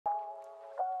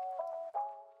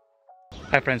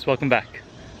Hi friends, welcome back.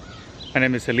 My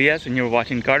name is Elias and you're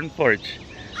watching Garden Forage.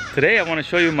 Today I want to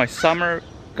show you my summer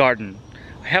garden.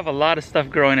 I have a lot of stuff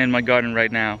growing in my garden right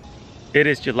now. It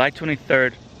is July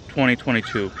 23rd,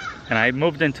 2022 and I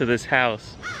moved into this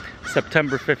house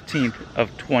September 15th of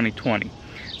 2020.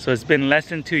 So it's been less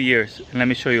than 2 years and let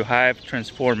me show you how I've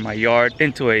transformed my yard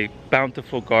into a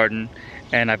bountiful garden.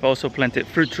 And I've also planted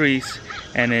fruit trees,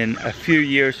 and in a few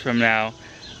years from now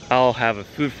I'll have a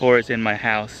food forest in my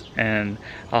house and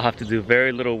I'll have to do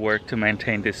very little work to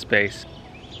maintain this space,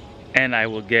 and I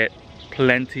will get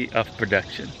plenty of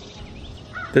production.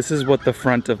 This is what the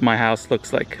front of my house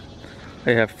looks like.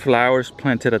 I have flowers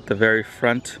planted at the very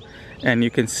front, and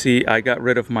you can see I got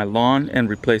rid of my lawn and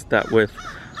replaced that with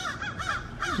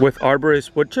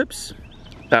arborist wood chips.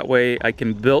 That way I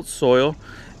can build soil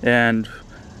and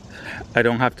I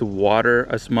don't have to water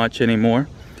as much anymore,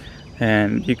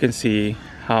 and you can see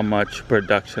how much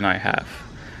production I have.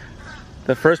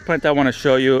 The first plant I want to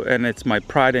show you, and it's my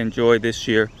pride and joy this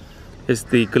year, is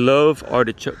the glove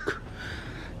artichoke.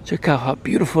 Check out how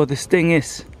beautiful this thing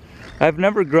is. I've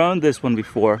never grown this one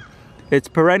before. It's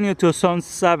perennial to zone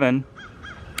 7,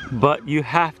 but you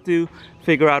have to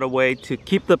figure out a way to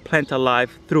keep the plant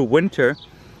alive through winter.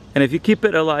 And if you keep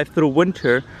it alive through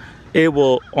winter, it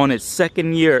will, on its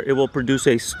second year, it will produce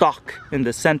a stalk in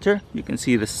the center. You can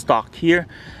see the stalk here,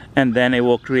 and then it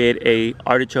will create a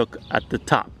artichoke at the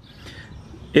top.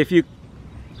 If you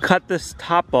cut this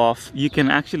top off, you can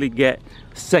actually get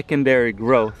secondary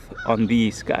growth on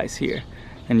these guys here.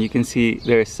 And you can see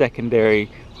there's secondary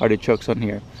artichokes on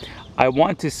here. I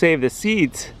want to save the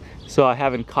seeds, so I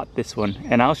haven't cut this one.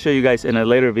 And I'll show you guys in a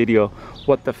later video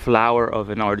what the flower of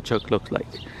an artichoke looks like.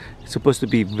 It's supposed to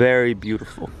be very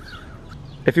beautiful.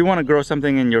 If you want to grow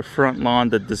something in your front lawn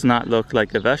that does not look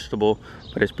like a vegetable,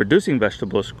 but is producing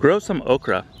vegetables, grow some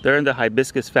okra. They're in the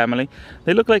hibiscus family.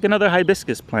 They look like another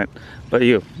hibiscus plant. But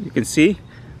you can see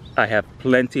I have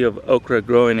plenty of okra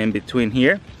growing in between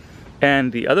here.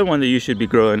 And the other one that you should be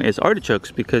growing is artichokes,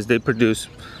 because they produce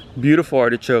beautiful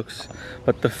artichokes,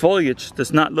 but the foliage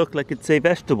does not look like it's a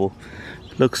vegetable.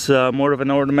 It looks more of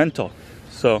an ornamental.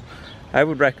 So I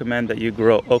would recommend that you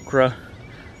grow okra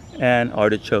and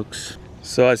artichokes.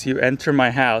 So as you enter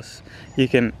my house, you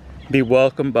can be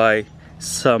welcomed by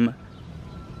some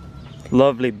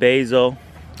lovely basil,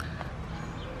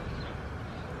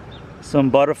 some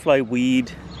butterfly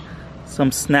weed,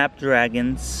 some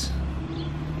snapdragons,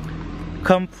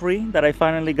 comfrey that I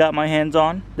finally got my hands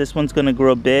on. This one's gonna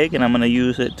grow big and I'm gonna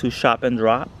use it to shop and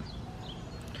drop.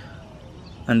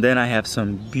 And then I have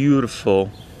some beautiful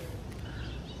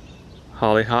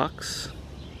hollyhocks.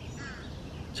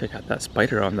 Check out that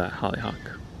spider on that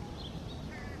hollyhock.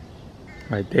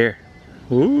 Right there.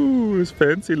 Ooh, it's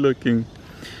fancy looking.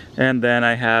 And then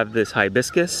I have this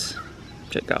hibiscus.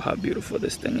 Check out how beautiful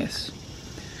this thing is.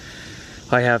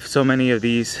 I have so many of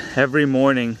these. Every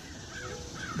morning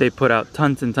they put out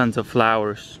tons and tons of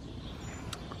flowers.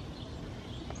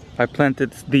 I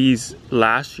planted these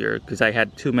last year because I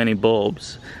had too many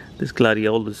bulbs. This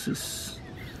gladioluses.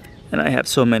 And I have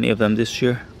so many of them this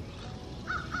year.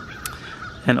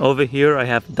 And over here I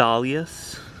have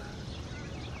dahlias.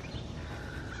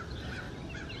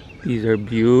 These are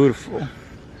beautiful.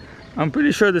 I'm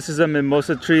pretty sure this is a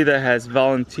mimosa tree that has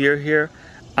volunteer here.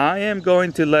 I am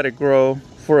going to let it grow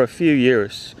for a few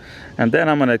years, and then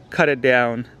I'm gonna cut it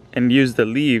down and use the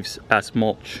leaves as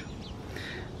mulch.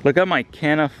 Look at my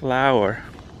canna flower.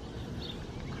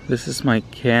 This is my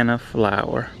canna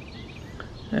flower,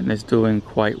 and it's doing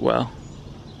quite well.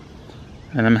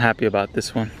 And I'm happy about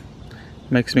this one.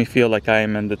 Makes me feel like I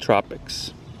am in the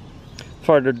tropics.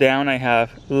 Farther down I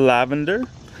have lavender.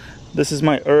 This is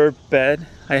my herb bed.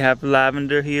 I have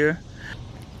lavender here.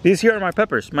 These here are my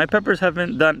peppers. My peppers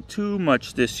haven't done too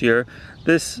much this year.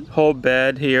 This whole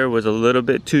bed here was a little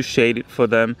bit too shaded for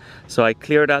them, so I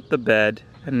cleared out the bed,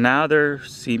 and now they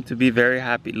seem to be very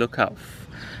happy. Look how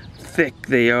thick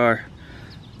they are.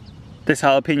 This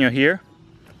jalapeno here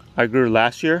I grew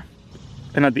last year,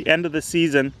 and at the end of the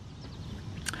season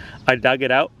I dug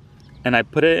it out and I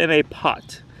put it in a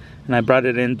pot and I brought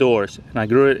it indoors, and I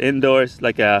grew it indoors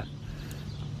like an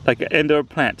indoor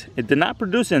plant. It did not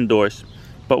produce indoors,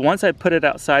 but once I put it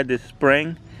outside this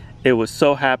spring, it was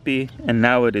so happy, and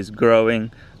now it is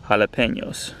growing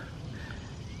jalapenos.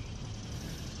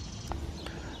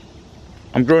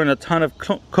 I'm growing a ton of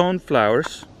cone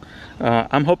flowers.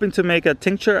 I'm hoping to make a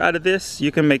tincture out of this.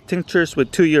 You can make tinctures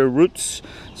with 2-year roots.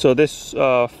 So this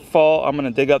fall, I'm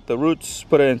gonna dig up the roots,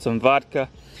 put it in some vodka,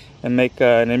 and make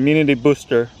an immunity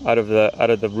booster out of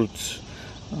the roots.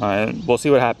 And we'll see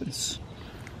what happens.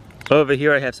 Over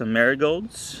here I have some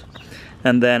marigolds.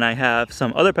 And then I have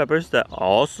some other peppers that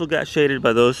also got shaded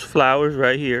by those flowers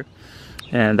right here.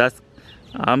 And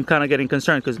I'm kind of getting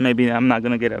concerned because maybe I'm not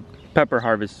gonna get a pepper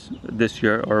harvest this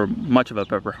year, or much of a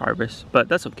pepper harvest, but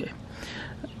that's okay.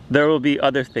 There will be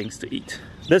other things to eat.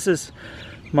 This is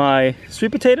my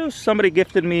sweet potatoes. Somebody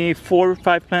gifted me 4 or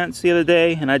 5 plants the other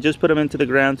day, and I just put them into the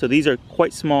ground. So these are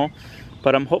quite small,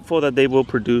 but I'm hopeful that they will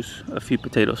produce a few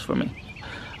potatoes for me.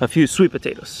 A few sweet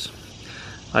potatoes.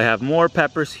 I have more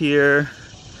peppers here.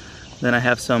 Then I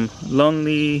have some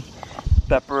lonely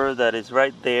pepper that is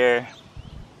right there.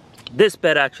 This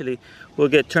bed actually will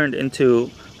get turned into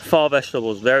fall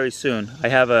vegetables very soon.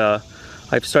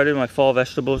 I've started my fall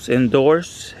vegetables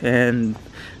indoors, and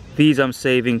these I'm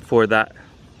saving for that.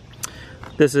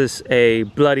 This is a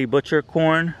bloody butcher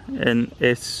corn, and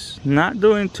it's not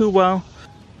doing too well.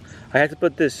 I had to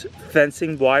put this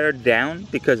fencing wire down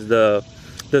because the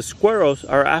squirrels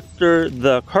are after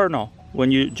the kernel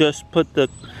when you just put the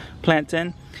plant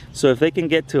in. So if they can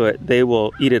get to it, they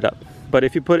will eat it up. But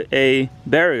if you put a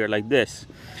barrier like this,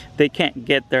 they can't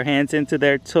get their hands into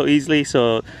there so easily,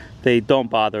 so they don't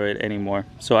bother it anymore.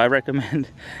 So I recommend,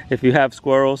 if you have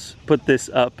squirrels, put this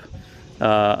up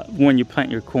when you plant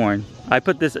your corn. I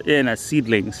put this in as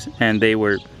seedlings and they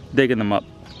were digging them up.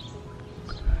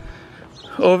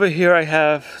 Over here I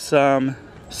have some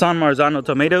San Marzano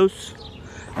tomatoes,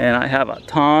 and I have a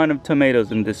ton of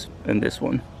tomatoes in this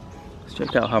one. Let's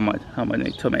check out how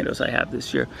many tomatoes I have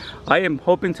this year. I am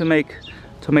hoping to make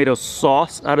tomato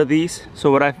sauce out of these.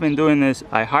 So what I've been doing is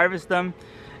I harvest them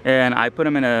and I put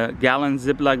them in a gallon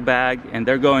Ziploc bag, and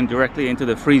they're going directly into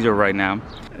the freezer right now.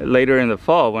 Later in the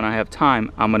fall, when I have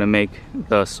time, I'm gonna make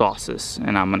the sauces,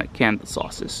 and I'm gonna can the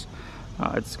sauces.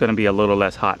 It's gonna be a little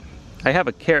less hot. I have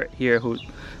a carrot here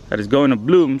that is going to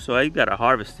bloom, so I gotta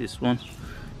harvest this one.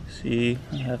 See,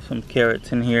 I have some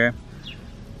carrots in here.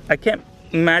 I can't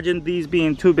imagine these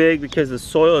being too big because the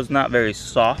soil is not very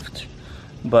soft,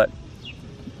 but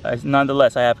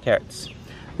nonetheless, I have carrots.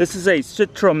 This is a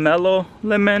Citromelo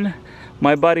lemon.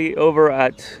 My buddy over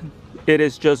at It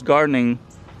Is Just Gardening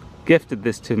gifted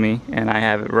this to me, and I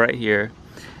have it right here.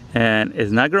 And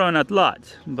it's not growing a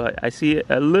lot, but I see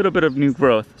a little bit of new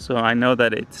growth, so I know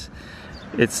that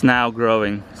it's now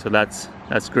growing. So that's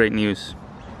great news.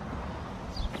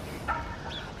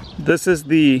 This is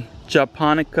the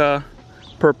Japonica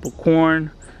purple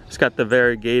corn. It's got the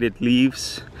variegated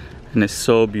leaves, and it's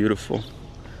so beautiful.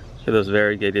 Look at those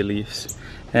variegated leaves.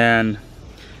 And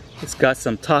it's got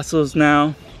some tassels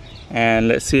now, and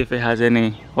let's see if it has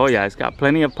any. Oh yeah, it's got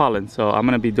plenty of pollen, so I'm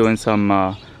gonna be doing some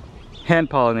hand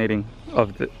pollinating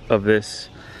of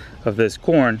this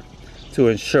corn to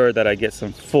ensure that I get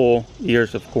some full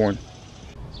ears of corn.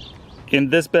 In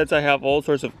this beds I have all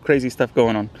sorts of crazy stuff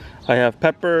going on. I have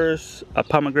peppers, a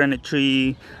pomegranate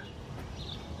tree,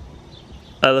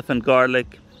 elephant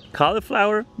garlic,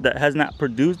 cauliflower that has not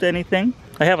produced anything.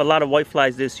 I have a lot of white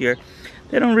flies this year.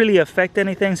 They don't really affect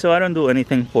anything, so I don't do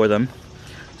anything for them.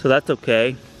 So that's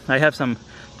okay. I have some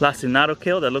lacinato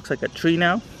kale that looks like a tree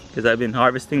now because I've been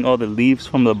harvesting all the leaves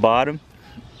from the bottom.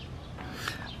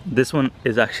 This one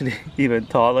is actually even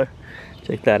taller.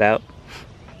 Check that out.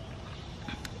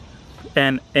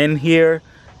 And in here,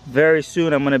 very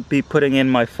soon I'm gonna be putting in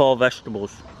my fall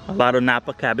vegetables. A lot of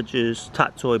Napa cabbages,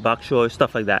 tatsoi, bok choy,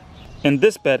 stuff like that. In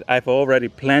this bed, I've already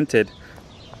planted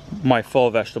my fall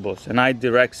vegetables, and I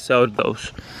direct sowed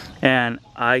those. And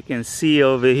I can see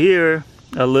over here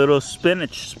a little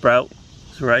spinach sprout.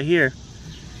 It's right here.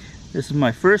 This is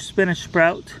my first spinach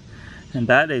sprout, and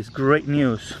that is great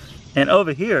news. And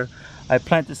over here, I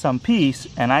planted some peas,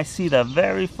 and I see the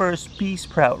very first pea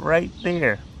sprout right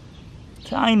there.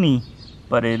 Tiny,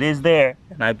 but it is there.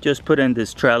 And I've just put in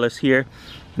this trellis here,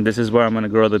 and this is where I'm gonna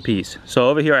grow the peas. So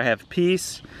over here I have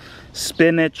peas,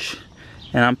 spinach,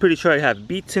 and I'm pretty sure I have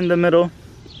beets in the middle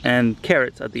and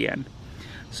carrots at the end.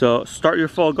 So start your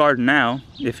fall garden now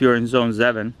if you're in zone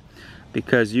 7,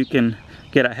 because you can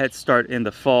get a head start in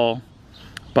the fall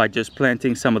by just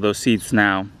planting some of those seeds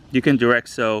now. You can direct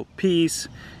sow peas,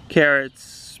 carrots,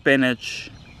 spinach,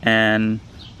 and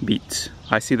beets.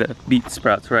 I see the beet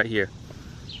sprouts right here.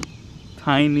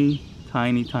 Tiny,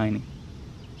 tiny, tiny.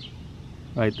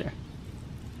 Right there.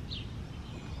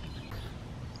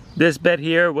 This bed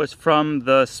here was from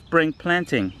the spring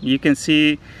planting. You can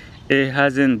see it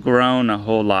hasn't grown a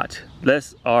whole lot.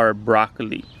 This are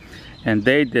broccoli, and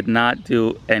they did not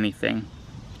do anything.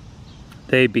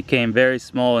 They became very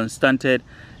small and stunted,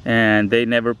 and they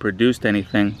never produced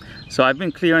anything. So I've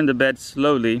been clearing the bed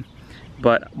slowly,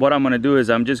 but what I'm gonna do is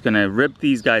I'm just gonna rip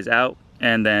these guys out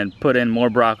and then put in more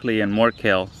broccoli and more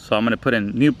kale. So I'm gonna put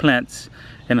in new plants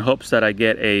in hopes that I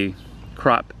get a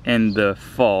crop in the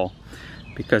fall.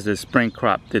 because the spring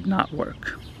crop did not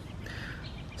work.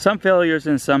 Some failures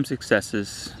and some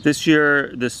successes. This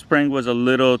year the spring was a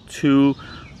little too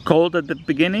cold at the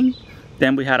beginning.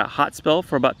 Then we had a hot spell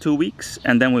for about 2 weeks,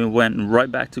 and then we went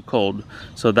right back to cold.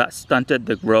 So that stunted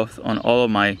the growth on all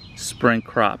of my spring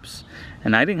crops.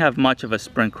 And I didn't have much of a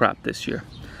spring crop this year.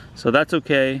 So that's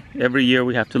okay. Every year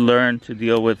we have to learn to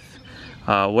deal with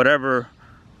whatever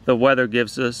the weather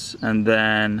gives us, and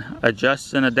then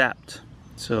adjust and adapt.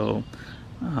 So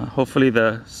hopefully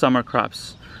the summer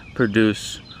crops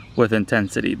produce with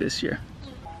intensity this year.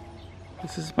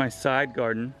 This is my side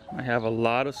garden. I have a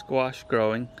lot of squash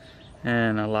growing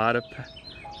and a lot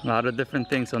of different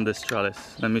things on this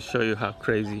trellis. Let me show you how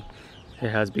crazy it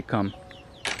has become.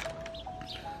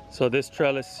 So this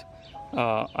trellis,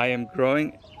 I am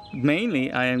growing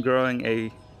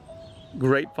a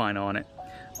grapevine on it,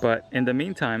 but in the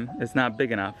meantime it's not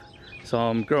big enough, so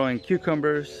I'm growing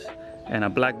cucumbers and a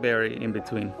blackberry in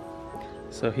between.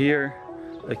 So here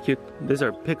these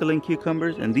are pickling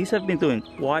cucumbers, and these have been doing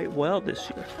quite well this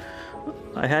year.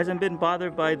 I hasn't been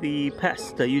bothered by the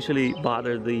pests that usually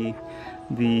bother the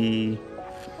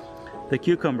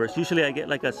cucumbers. Usually I get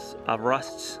like a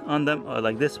rust on them, or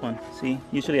like this one. See,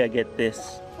 usually I get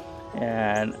this,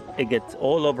 and it gets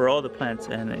all over all the plants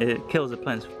and it kills the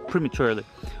plants prematurely.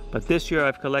 But this year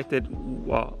I've collected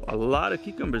a lot of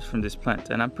cucumbers from this plant,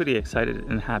 and I'm pretty excited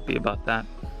and happy about that.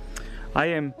 I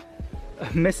am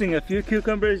missing a few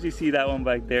cucumbers. You see that one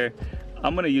back there.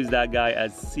 I'm gonna use that guy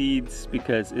as seeds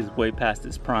because it's way past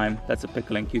its prime. That's a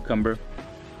pickling cucumber,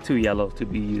 too yellow to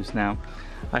be used now.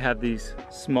 I have these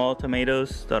small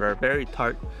tomatoes that are very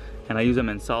tart, and I use them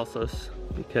in salsas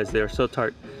because they're so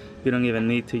tart you don't even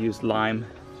need to use lime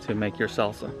to make your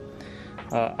salsa.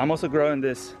 I'm also growing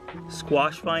this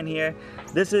squash vine here.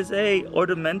 This is a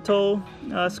ornamental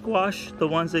squash, the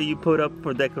ones that you put up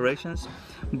for decorations,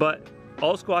 but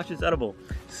all squash is edible.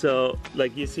 So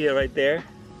like you see it right there,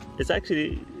 it's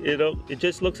actually, it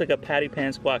just looks like a patty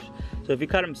pan squash. So if you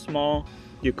cut them small,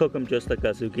 you cook them just like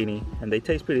a zucchini, and they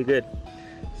taste pretty good.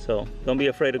 So don't be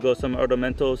afraid to go some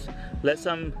ornamentals. Let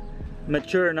some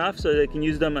mature enough so they can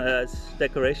use them as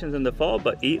decorations in the fall,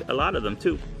 but eat a lot of them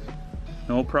too.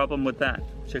 No problem with that.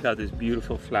 Check out these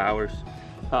beautiful flowers.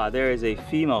 There is a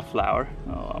female flower.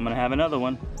 Oh, I'm gonna have another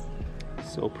one.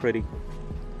 So pretty.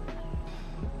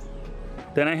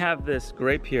 Then I have this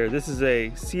grape here. This is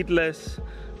a seedless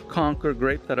Concord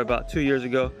grape that I bought 2 years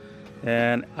ago,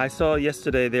 and I saw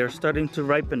yesterday they're starting to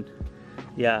ripen.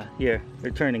 Yeah, here,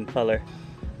 they're turning color,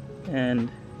 and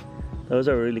those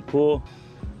are really cool,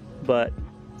 but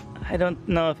I don't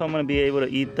know if I'm gonna be able to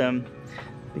eat them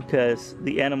because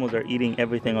the animals are eating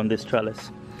everything on this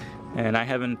trellis, and I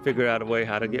haven't figured out a way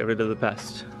how to get rid of the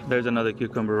pest. There's another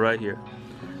cucumber right here,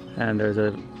 and there's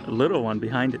a little one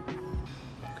behind it.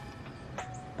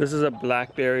 This is a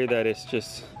blackberry that is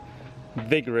just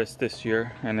vigorous this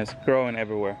year, and it's growing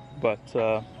everywhere, but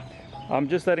I'm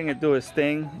just letting it do its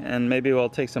thing, and maybe we'll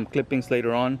take some clippings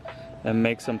later on and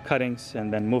make some cuttings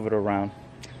and then move it around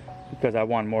because I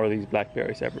want more of these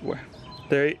blackberries everywhere.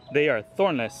 They are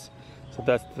thornless, so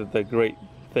that's the great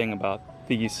thing about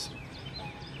these.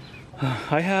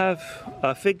 I have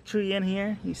a fig tree in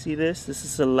here. You see this? This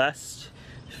is Celeste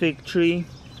fig tree.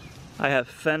 I have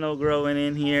fennel growing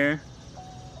in here.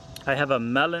 I have a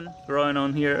melon growing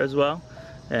on here as well,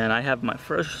 and I have my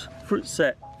first fruit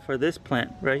set for this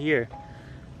plant right here,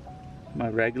 my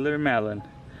regular melon.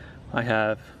 I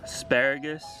have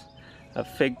asparagus, a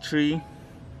fig tree,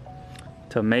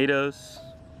 tomatoes,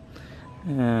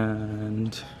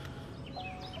 and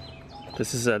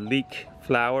this is a leek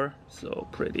flower. So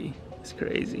pretty, it's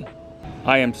crazy.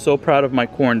 I am so proud of my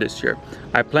corn this year.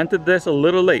 I planted this a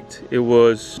little late. It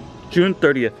was June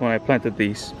 30th when I planted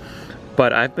these,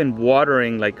 but I've been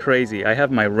watering like crazy. I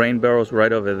have my rain barrels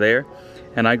right over there,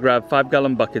 and I grab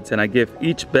 5-gallon buckets and I give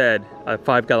each bed a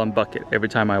 5-gallon bucket every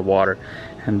time I water,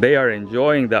 and they are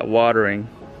enjoying that watering,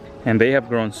 and they have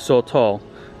grown so tall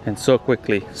and so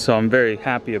quickly. So I'm very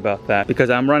happy about that because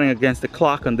I'm running against the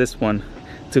clock on this one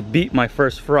to beat my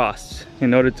first frost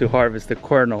in order to harvest the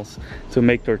kernels to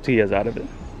make tortillas out of it.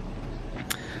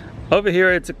 Over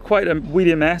here it's quite a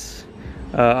weedy mess.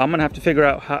 I'm gonna have to figure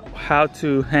out how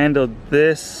to handle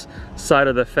this side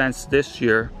of the fence this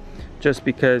year, just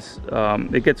because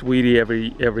it gets weedy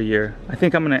every year. I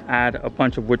think I'm gonna add a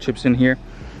bunch of wood chips in here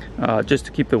just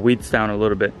to keep the weeds down a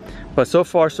little bit. But so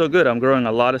far so good. I'm growing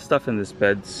a lot of stuff in these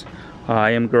beds.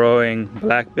 I am growing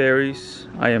blackberries,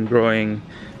 I am growing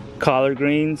collard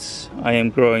greens, I am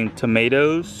growing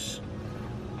tomatoes,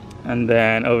 and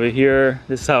then over here,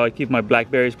 this is how I keep my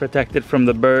blackberries protected from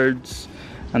the birds.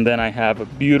 And then I have a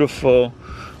beautiful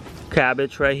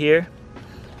cabbage right here.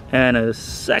 and a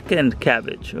second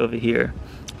cabbage over here.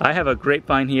 I have a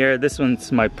grapevine here. This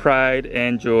one's my pride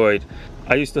and joy.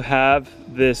 I used to have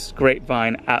this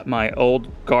grapevine at my old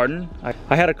garden.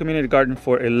 I had a community garden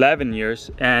for 11 years,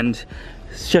 and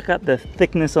check out the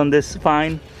thickness on this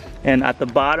vine. And at the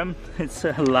bottom, it's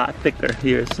a lot thicker.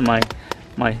 Here's my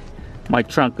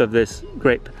trunk of this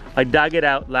grape. I dug it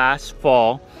out last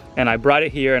fall, and I brought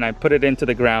it here and I put it into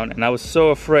the ground, and I was so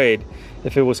afraid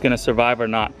if it was gonna survive or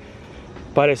not.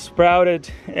 But it sprouted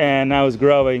and now it's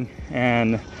growing,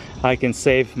 and I can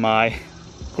save my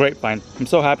grapevine. I'm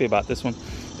so happy about this one.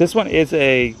 This one is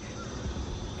a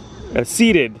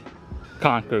seeded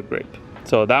Concord grape.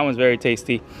 So that one's very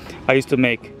tasty. I used to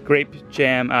make grape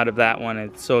jam out of that one.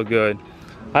 It's so good.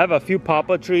 I have a few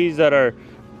pawpaw trees that are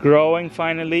growing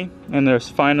finally in their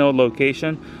final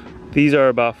location. These are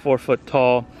about 4 foot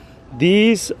tall.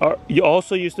 These are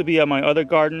also used to be at my other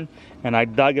garden, and I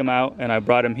dug them out and I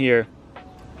brought them here.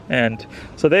 And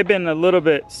so they've been a little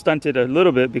bit stunted a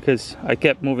little bit because I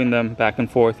kept moving them back and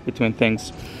forth between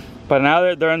things. But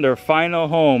now they're in their final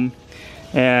home,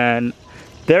 and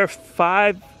they're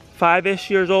five-ish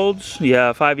years old.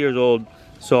 Yeah, 5 years old.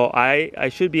 So I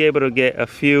should be able to get a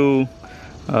few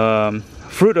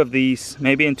fruit of these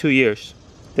maybe in 2 years.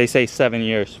 They say 7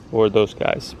 years for those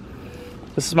guys.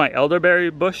 This is my elderberry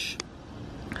bush.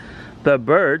 The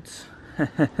birds,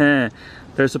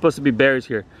 there's supposed to be berries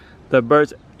here. The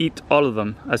birds eat all of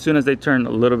them. As soon as they turn a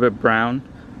little bit brown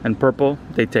and purple,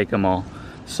 they take them all.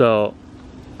 So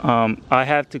I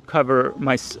have to cover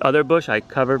my other bush. I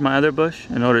covered my other bush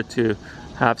in order to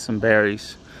have some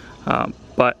berries.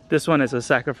 But this one is a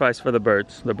sacrifice for the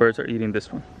birds. The birds are eating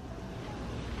this one.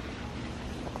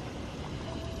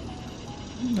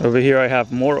 Over here I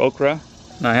have more okra.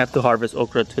 And I have to harvest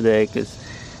okra today because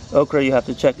okra you have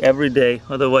to check every day,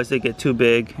 otherwise they get too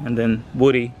big and then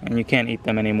woody and you can't eat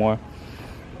them anymore.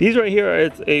 These right here,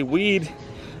 it's a weed,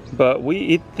 but we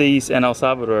eat these in El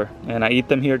Salvador and I eat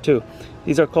them here too.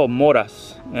 These are called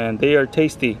moras and they are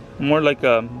tasty, more like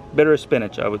a bitter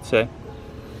spinach, I would say.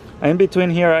 In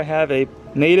between here I have a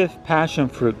native passion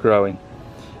fruit growing,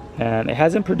 and it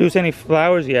hasn't produced any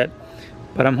flowers yet,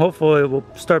 but I'm hopeful it will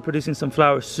start producing some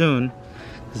flowers soon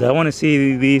because I want to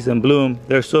see these in bloom.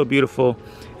 They're so beautiful,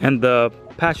 and the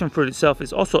passion fruit itself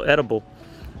is also edible,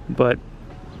 but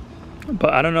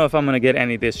I don't know if I'm gonna get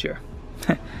any this year.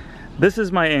 This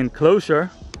is my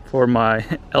enclosure for my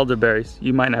elderberries.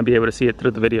 You might not be able to see it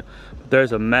through the video, but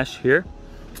there's a mesh here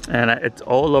and it's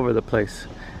all over the place.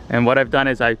 And what I've done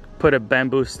is I put a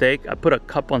bamboo stake, I put a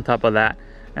cup on top of that,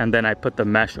 and then I put the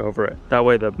mesh over it. That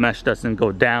way the mesh doesn't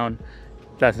go down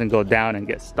and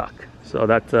get stuck. So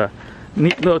that's a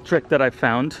neat little trick that I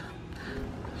found.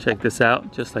 Check this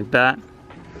out, just like that.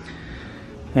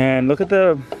 And look at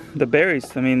the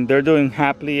berries. I mean, they're doing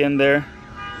happily in there.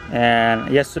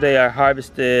 And yesterday I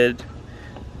harvested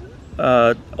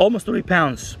almost 3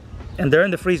 pounds, and they're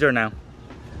in the freezer now.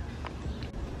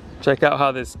 Check out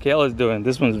how this kale is doing.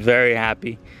 This one's very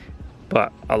happy,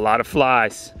 but a lot of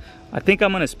flies. I think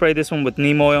I'm gonna spray this one with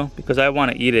neem oil because I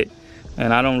want to eat it,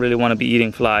 and I don't really want to be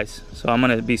eating flies. So I'm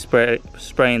gonna be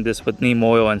spraying this with neem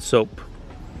oil and soap.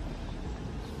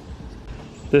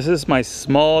 This is my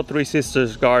small Three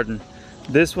Sisters garden.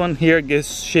 This one here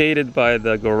gets shaded by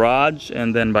the garage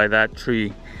and then by that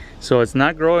tree. So it's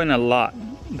not growing a lot.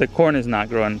 The corn is not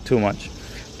growing too much.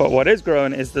 But what is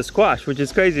growing is the squash, which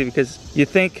is crazy because you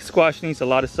think squash needs a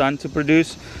lot of sun to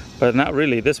produce, but not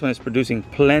really. This one is producing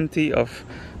plenty of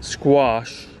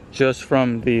squash just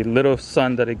from the little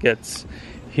sun that it gets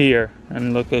here.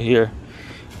 And look at here,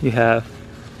 you have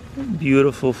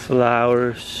beautiful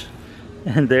flowers,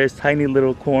 and there's tiny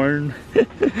little corn.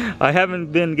 I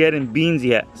haven't been getting beans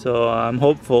yet, so I'm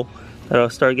hopeful that I'll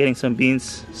start getting some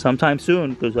beans sometime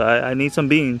soon because I need some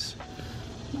beans.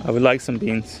 I would like some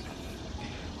beans.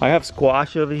 I have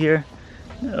squash over here.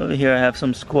 Over here I have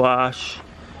some squash.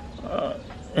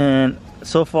 And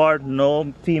so far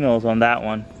no females on that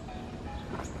one.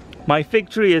 My fig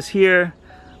tree is here.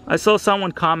 I saw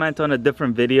someone comment on a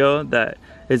different video that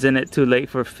isn't it too late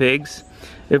for figs.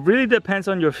 It really depends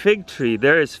on your fig tree.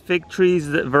 There is fig trees,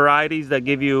 varieties that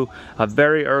give you a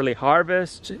very early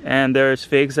harvest, and there's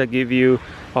figs that give you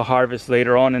a harvest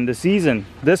later on in the season.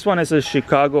 This one is a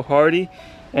Chicago Hardy,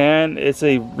 and it's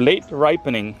a late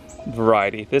ripening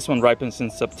variety. This one ripens in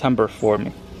September for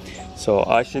me. So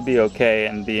I should be okay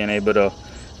and being able to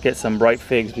get some ripe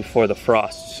figs before the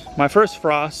frosts. My first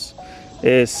frost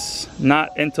is not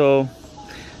until,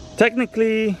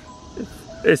 technically,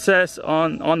 it says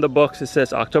on the books, it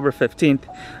says October 15th,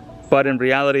 but in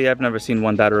reality, I've never seen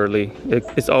one that early.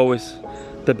 It's always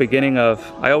the beginning of,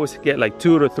 I always get like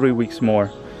 2 to 3 weeks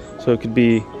more. So it could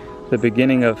be the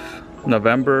beginning of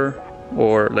November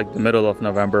or like the middle of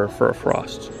November for a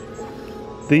frost.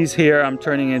 These here I'm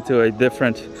turning into a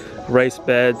different raised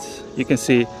beds. You can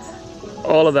see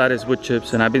all of that is wood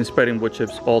chips, and I've been spreading wood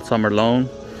chips all summer long,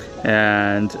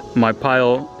 and my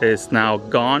pile is now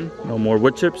gone, no more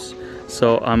wood chips,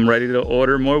 so I'm ready to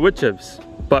order more wood chips.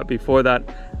 But before that,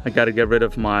 I got to get rid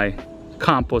of my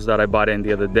compost that I bought in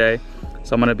the other day.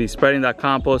 So I'm going to be spreading that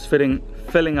compost,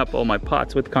 filling up all my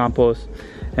pots with compost,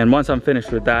 and once I'm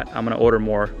finished with that, I'm going to order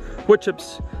more wood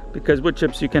chips, because wood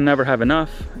chips you can never have enough,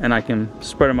 and I can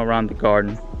spread them around the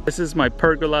garden. This is my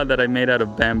pergola that I made out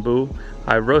of bamboo.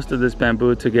 I roasted this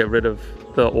bamboo to get rid of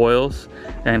the oils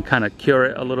and kind of cure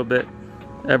it a little bit.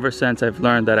 Ever since I've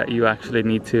learned that you actually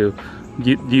need to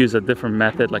use a different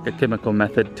method, like a chemical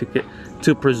method,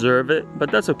 to preserve it,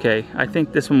 but that's okay. I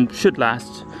think this one should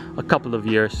last a couple of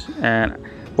years, and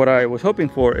what I was hoping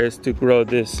for is to grow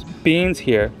these beans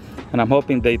here, and I'm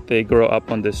hoping they grow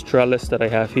up on this trellis that I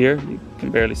have here. You can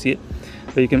barely see it,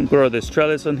 but you can grow this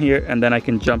trellis on here, and then I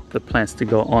can jump the plants to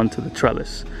go onto the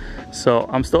trellis. So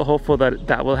I'm still hopeful that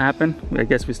that will happen. I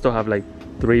guess we still have like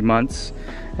 3 months,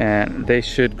 and they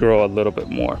should grow a little bit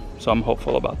more, so I'm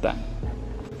hopeful about that.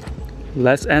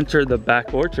 Let's enter the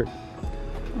back orchard.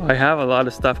 I have a lot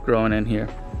of stuff growing in here.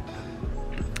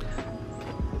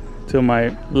 To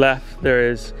my left there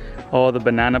is all the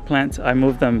banana plants. I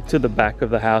moved them to the back of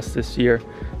the house this year.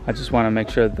 I just want to make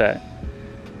sure that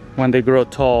when they grow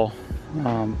tall,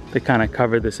 they kind of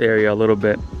cover this area a little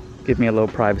bit, give me a little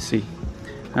privacy.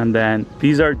 And then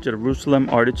these are Jerusalem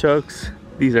artichokes.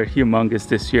 These are humongous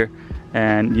this year,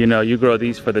 and you know, you grow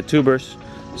these for the tubers,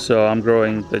 so I'm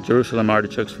growing the Jerusalem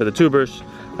artichokes for the tubers.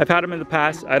 I've had them in the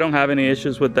past. I don't have any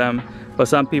issues with them, but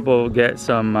some people get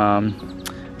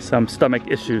some stomach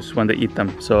issues when they eat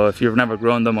them. So if you've never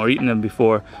grown them or eaten them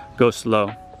before, go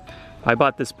slow. I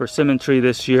bought this persimmon tree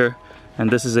this year,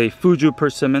 and this is a Fuju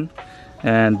persimmon,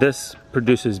 and this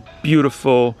produces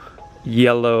beautiful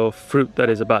yellow fruit that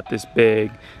is about this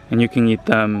big, and you can eat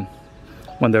them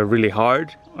when they're really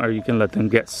hard, or you can let them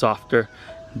get softer.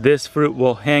 This fruit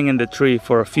will hang in the tree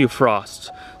for a few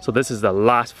frosts, so this is the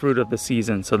last fruit of the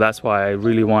season, so that's why I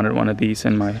really wanted one of these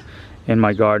in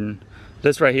my garden.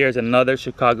 This right here is another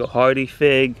Chicago hardy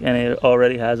fig, and it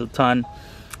already has a ton.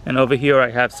 And over here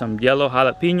I have some yellow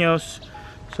jalapenos.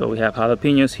 So we have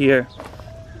jalapenos here,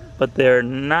 but they're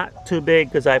not too big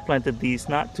because I planted these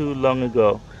not too long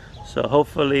ago. So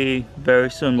hopefully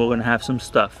very soon we're gonna have some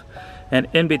stuff. And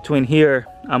in between here,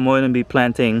 I'm going to be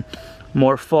planting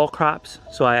more fall crops,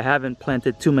 so I haven't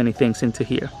planted too many things into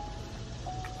here.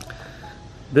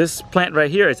 This plant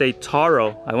right here is a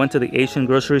taro. I went to the Asian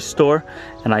grocery store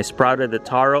and I sprouted the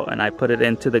taro and I put it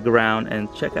into the ground,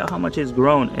 and check out how much it's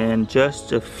grown in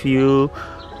just a few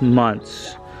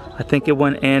months. I think it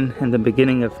went in the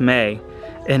beginning of May,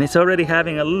 and it's already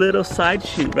having a little side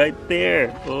shoot right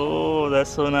there. Oh, that's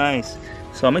so nice.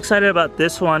 So I'm excited about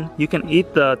this one. You can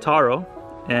eat the taro,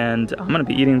 and I'm gonna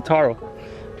be eating taro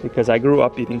because I grew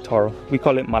up eating taro. We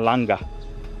call it malanga.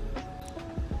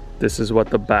 This is what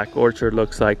the back orchard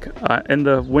looks like. In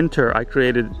the winter, I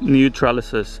created new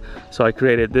trellises. So I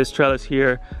created this trellis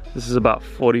here. This is about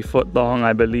 40 foot long,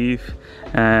 I believe.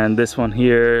 And this one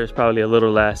here is probably a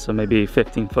little less, so maybe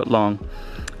 15 foot long.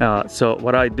 So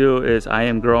what I do is I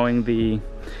am growing the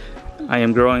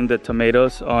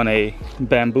tomatoes on a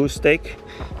bamboo stake.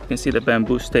 You can see the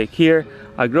bamboo stake here.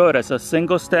 I grow it as a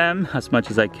single stem as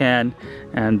much as I can,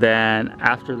 and then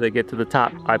after they get to the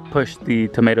top, I push the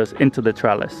tomatoes into the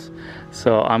trellis.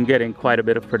 So I'm getting quite a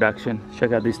bit of production.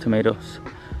 Check out these tomatoes.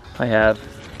 I have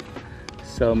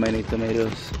so many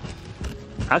tomatoes.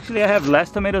 Actually, I have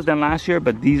less tomatoes than last year,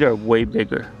 but these are way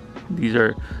bigger. These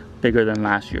are bigger than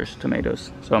last year's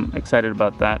tomatoes, so I'm excited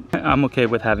about that. I'm okay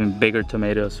with having bigger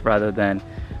tomatoes rather than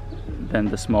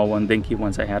the small one, dinky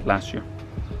ones I had last year.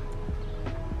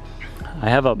 I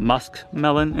have a musk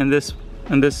melon in this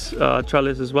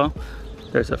trellis as well.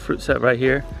 There's a fruit set right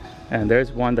here, and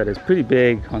there's one that is pretty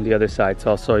big on the other side, so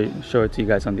I'll show it to you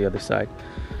guys on the other side.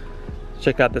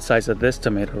 Check out the size of this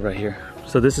tomato right here.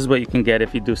 So this is what you can get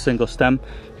if you do single stem.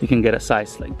 You can get a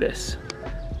size like this.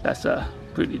 That's a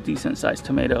pretty decent sized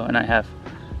tomato, and I have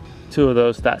two of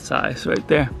those that size right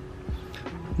there.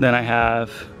 Then I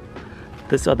have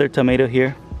this other tomato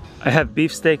here. I have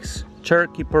beefsteaks,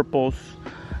 Cherokee purples,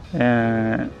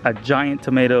 and a giant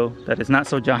tomato that is not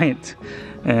so giant,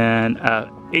 and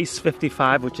Ace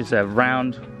 55, which is a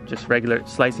round, just regular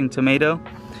slicing tomato,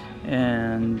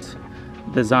 and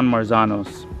the San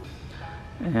Marzanos.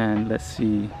 And let's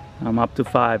see, I'm up to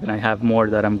 5, and I have more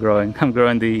that I'm growing. I'm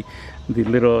growing the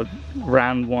little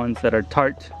round ones that are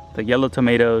tart, the yellow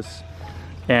tomatoes,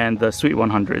 and the sweet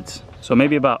 100s. So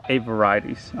maybe about 8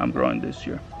 varieties I'm growing this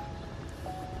year.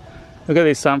 Look at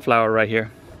this sunflower right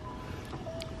here.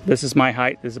 This is my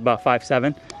height. This is about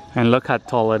 5'7", and look how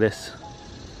tall it is.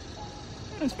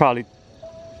 It's probably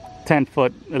 10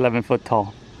 foot, 11 foot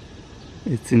tall.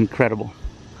 It's incredible.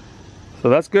 So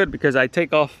that's good because I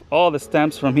take off all the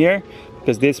stems from here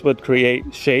because this would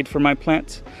create shade for my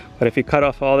plants. But if you cut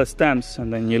off all the stems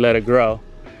and then you let it grow,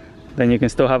 then you can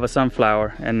still have a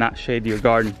sunflower and not shade your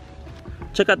garden.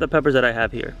 Check out the peppers that I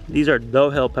have here. These are Doe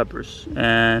Hill peppers,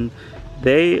 and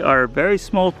they are very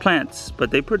small plants,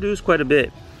 but they produce quite a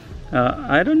bit.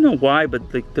 I don't know why,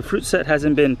 but the fruit set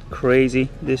hasn't been crazy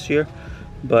this year,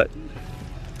 but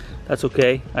that's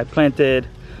okay. I planted,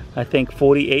 I think,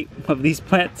 48 of these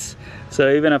plants.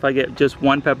 So even if I get just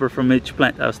 1 pepper from each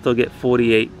plant, I'll still get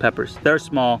 48 peppers. They're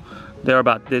small. They're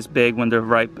about this big when they're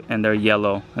ripe, and they're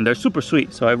yellow, and they're super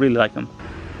sweet, so I really like them.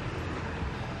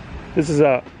 This is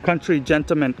a Country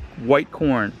Gentleman white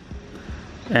corn,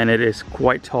 and it is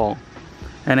quite tall.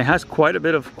 And it has quite a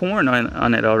bit of corn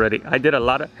on it already. I did a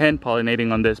lot of hand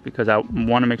pollinating on this because I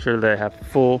want to make sure that I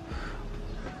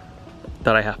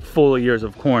have full years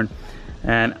of corn.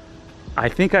 And I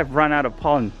think I've run out of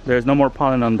pollen. There's no more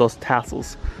pollen on those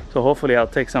tassels. So hopefully I'll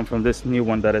take some from this new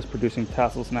one that is producing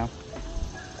tassels now.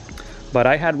 But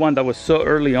I had one that was so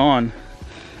early on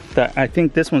that I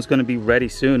think this one's going to be ready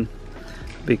soon,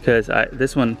 because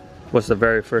this one was the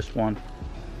very first one.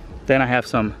 Then I have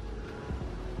some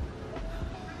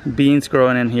beans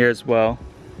growing in here as well.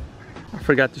 I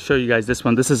forgot to show you guys this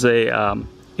one. This is a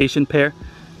Asian pear,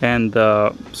 and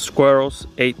the squirrels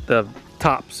ate the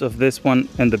tops of this one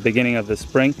in the beginning of the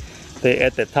spring. They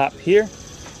ate the top here,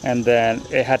 and then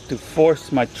it had to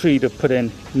force my tree to put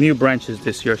in new branches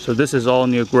this year. So this is all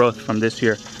new growth from this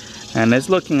year, and it's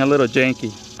looking a little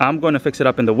janky. I'm going to fix it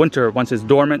up in the winter. Once it's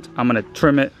dormant, I'm going to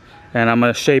trim it and I'm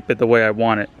going to shape it the way I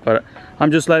want it. But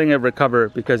I'm just letting it recover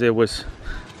because it was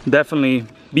definitely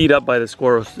beat up by the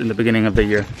squirrels in the beginning of the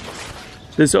year.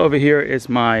 This over here is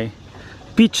my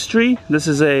peach tree. This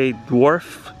is a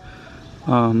dwarf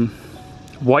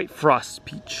white frost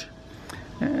peach.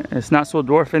 It's not so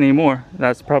dwarf anymore.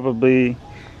 That's probably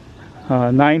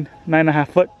 9.5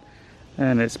 foot,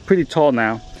 and it's pretty tall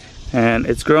now, and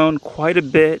it's grown quite a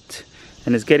bit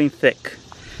and it's getting thick.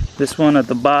 This one at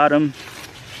the bottom,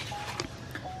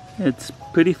 it's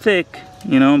pretty thick,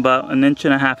 you know, about 1.5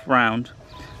 inches round.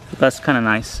 That's kind of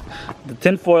nice. The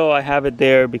tin foil, I have it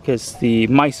there because the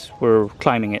mice were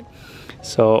climbing it.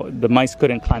 So the mice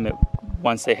couldn't climb it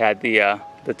once they had the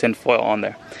tin foil on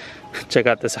there. Check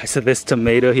out the size of this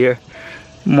tomato here.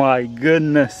 My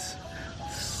goodness,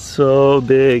 so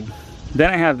big.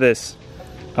 Then I have this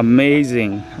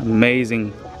amazing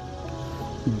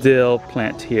dill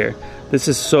plant here. This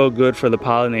is so good for the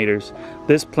pollinators.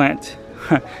 This plant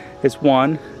is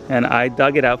one, and I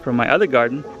dug it out from my other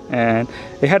garden, and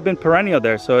it had been perennial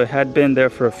there, so it had been there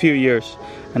for a few years,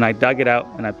 and I dug it out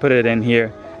and I put it in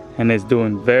here, and it's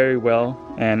doing very well,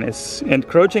 and it's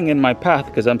encroaching in my path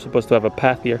because I'm supposed to have a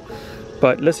path here.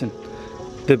 But listen,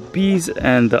 the bees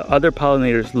and the other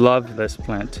pollinators love this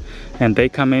plant, and they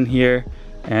come in here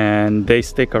and they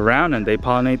stick around and they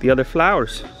pollinate the other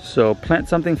flowers. So plant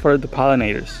something for the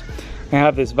pollinators. I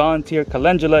have this volunteer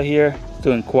calendula here, it's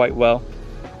doing quite well.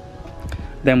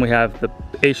 Then we have the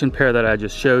Asian pear that I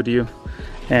just showed you,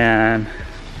 and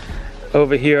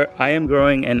over here I am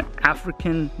growing an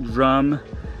African drum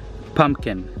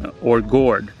pumpkin or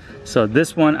gourd. So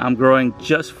this one I'm growing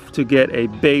just to get a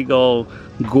big old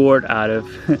gourd out of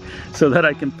so that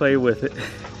I can play with it.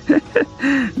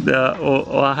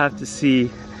 I'll have to see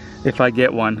if I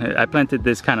get one. I planted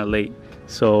this kind of late,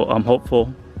 so I'm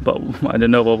hopeful, but I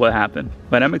don't know what will happen.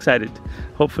 But I'm excited.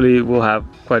 Hopefully we'll have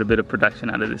quite a bit of production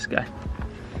out of this guy.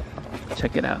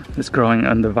 Check it out, it's growing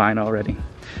on the vine already.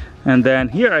 And then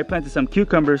here I planted some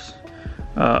cucumbers,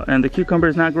 and the cucumber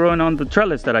is not growing on the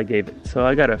trellis that I gave it, so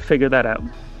I gotta figure that out.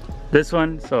 This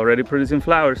one is already producing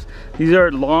flowers. These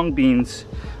are long beans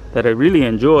that I really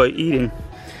enjoy eating,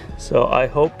 so I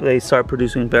hope they start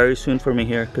producing very soon for me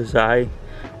here, because I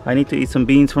need to eat some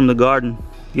beans from the garden.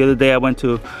 The other day I went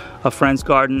to a friend's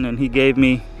garden and he gave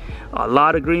me a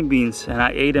lot of green beans, and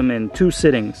I ate them in 2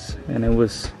 sittings, and it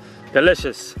was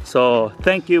delicious. So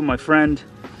thank you, my friend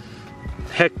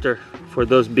Hector, for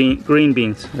those green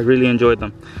beans. I really enjoyed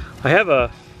them. I have a,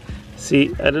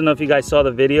 see, I don't know if you guys saw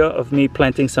the video of me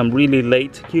planting some really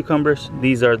late cucumbers.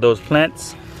 These are those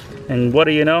plants, and what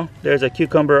do you know, there's a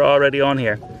cucumber already on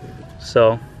here.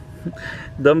 So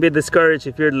don't be discouraged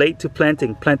if you're late to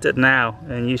planting. Plant it now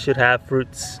and you should have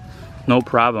fruits, no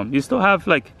problem. You still have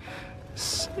like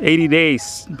 80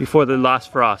 days before the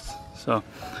last frost, so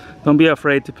don't be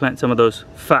afraid to plant some of those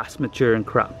fast maturing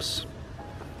crops.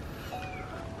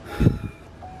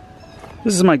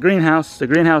 This is my greenhouse. The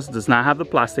greenhouse does not have the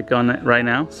plastic on it right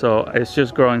now, so it's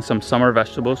just growing some summer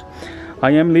vegetables. I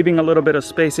am leaving a little bit of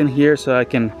space in here so I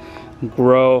can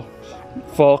grow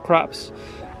fall crops,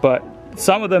 but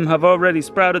some of them have already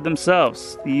sprouted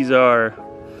themselves. These are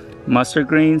mustard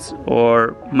greens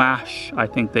or mash, I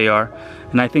think they are.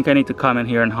 And I think I need to come in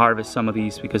here and harvest some of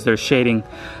these because they're shading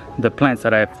the plants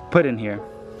that I've put in here.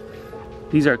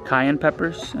 These are cayenne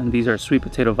peppers and these are sweet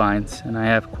potato vines, and I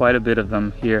have quite a bit of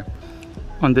them here.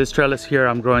 On this trellis here,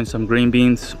 I'm growing some green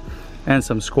beans and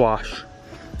some squash.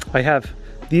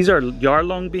 These are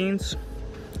yard-long beans,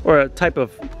 or a type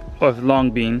of long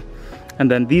bean,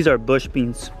 and then these are bush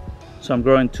beans. So I'm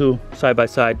growing two side by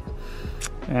side,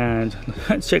 and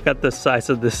check out the size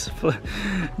of this.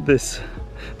 This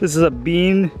is a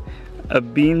bean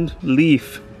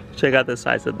leaf. Check out the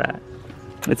size of that.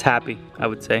 It's happy, I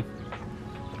would say.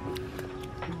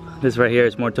 This right here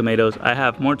is more tomatoes. I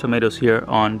have more tomatoes here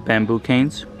on bamboo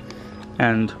canes,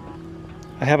 and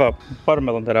I have a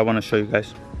watermelon that I want to show you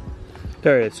guys.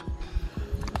 There it is,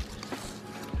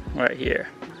 right here.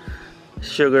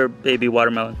 Sugar baby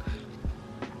watermelon.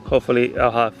 Hopefully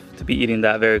I'll have to be eating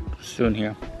that very soon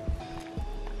here.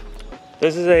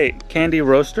 This is a candy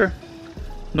roaster,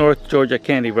 North Georgia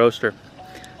candy roaster.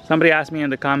 Somebody asked me in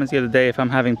the comments the other day if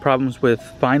I'm having problems with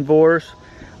vine borers.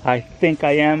 I think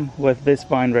I am with this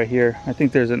vine right here. I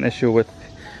think there's an issue with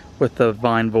the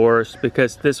vine borers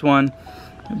because this one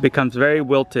becomes very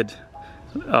wilted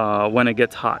when it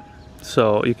gets hot.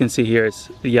 So you can see here it's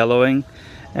yellowing,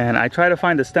 and I try to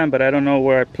find the stem, but I don't know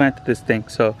where I planted this thing.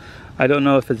 So I don't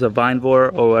know if it's a vine borer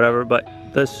or whatever, but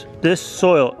this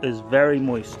soil is very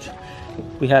moist.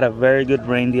 We had a very good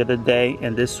rain the other day,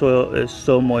 and this soil is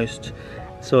so moist.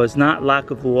 So it's not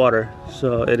lack of water,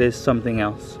 so it is something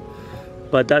else.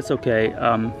 But that's okay.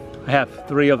 I have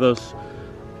 3 of those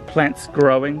plants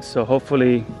growing, so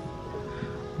hopefully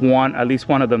at least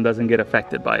one of them doesn't get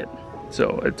affected by it.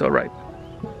 So it's all right.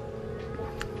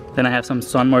 Then I have some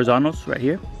San Marzanos right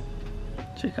here.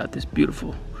 Check out this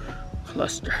beautiful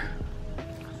cluster.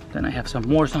 Then I have some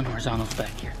more San Marzanos back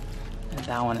here. And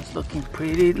that one is looking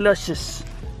pretty luscious.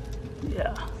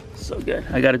 Yeah, so good.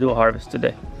 I gotta do a harvest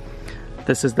today.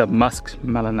 This is the musk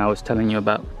melon I was telling you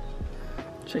about.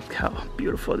 Check how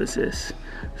beautiful this is.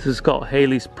 This is called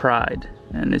Haley's Pride,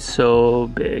 and it's so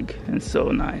big and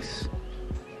so nice.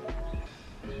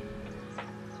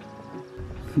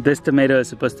 This tomato is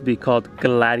supposed to be called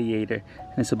Gladiator,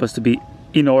 and it's supposed to be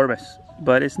enormous,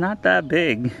 but it's not that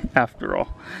big after all.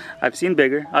 I've seen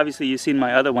bigger. Obviously you've seen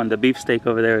my other one, the beefsteak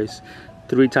over there is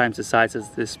 3 times the size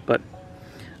as this, but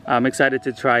I'm excited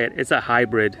to try it. It's a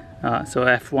hybrid, so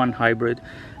F1 hybrid.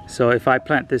 So if I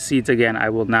plant the seeds again, I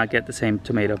will not get the same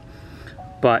tomato.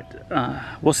 But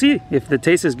we'll see. If the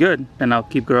taste is good, then I'll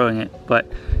keep growing it.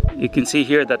 But you can see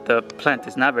here that the plant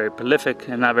is not very prolific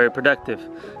and not very productive.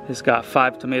 It's got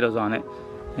 5 tomatoes on it,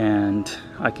 and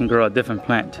I can grow a different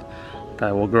plant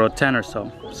that will grow 10 or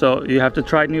so. So you have to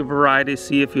try new varieties,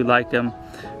 see if you like them.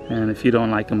 And if you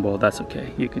don't like them, well, that's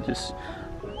okay. You could just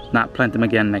not plant them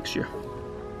again next year.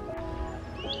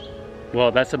 Well,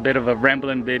 that's a bit of a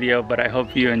rambling video, but I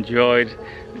hope you enjoyed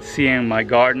seeing my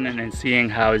garden and seeing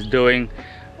how it's doing.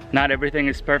 Not everything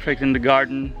is perfect in the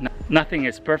garden. Nothing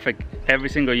is perfect. Every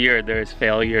single year there is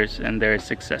failures and there is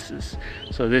successes.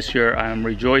 So this year I'm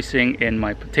rejoicing in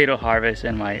my potato harvest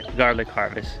and my garlic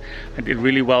harvest. I did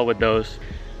really well with those.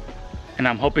 And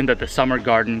I'm hoping that the summer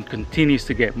garden continues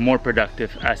to get more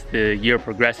productive as the year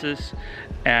progresses.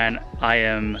 And I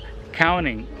am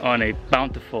counting on a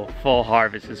bountiful fall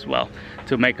harvest as well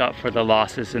to make up for the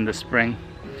losses in the spring.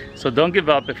 So don't give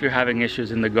up if you're having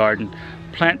issues in the garden.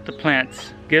 Plant the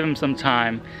plants, give them some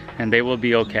time, and they will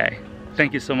be okay.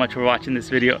 Thank you so much for watching this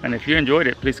video, and if you enjoyed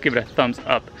it, please give it a thumbs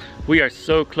up. We are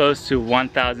so close to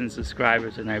 1,000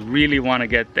 subscribers, and I really want to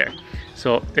get there.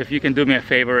 So if you can do me a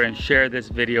favor and share this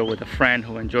video with a friend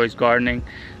who enjoys gardening,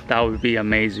 that would be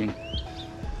amazing.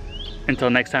 Until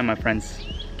next time, my friends,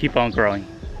 keep on growing.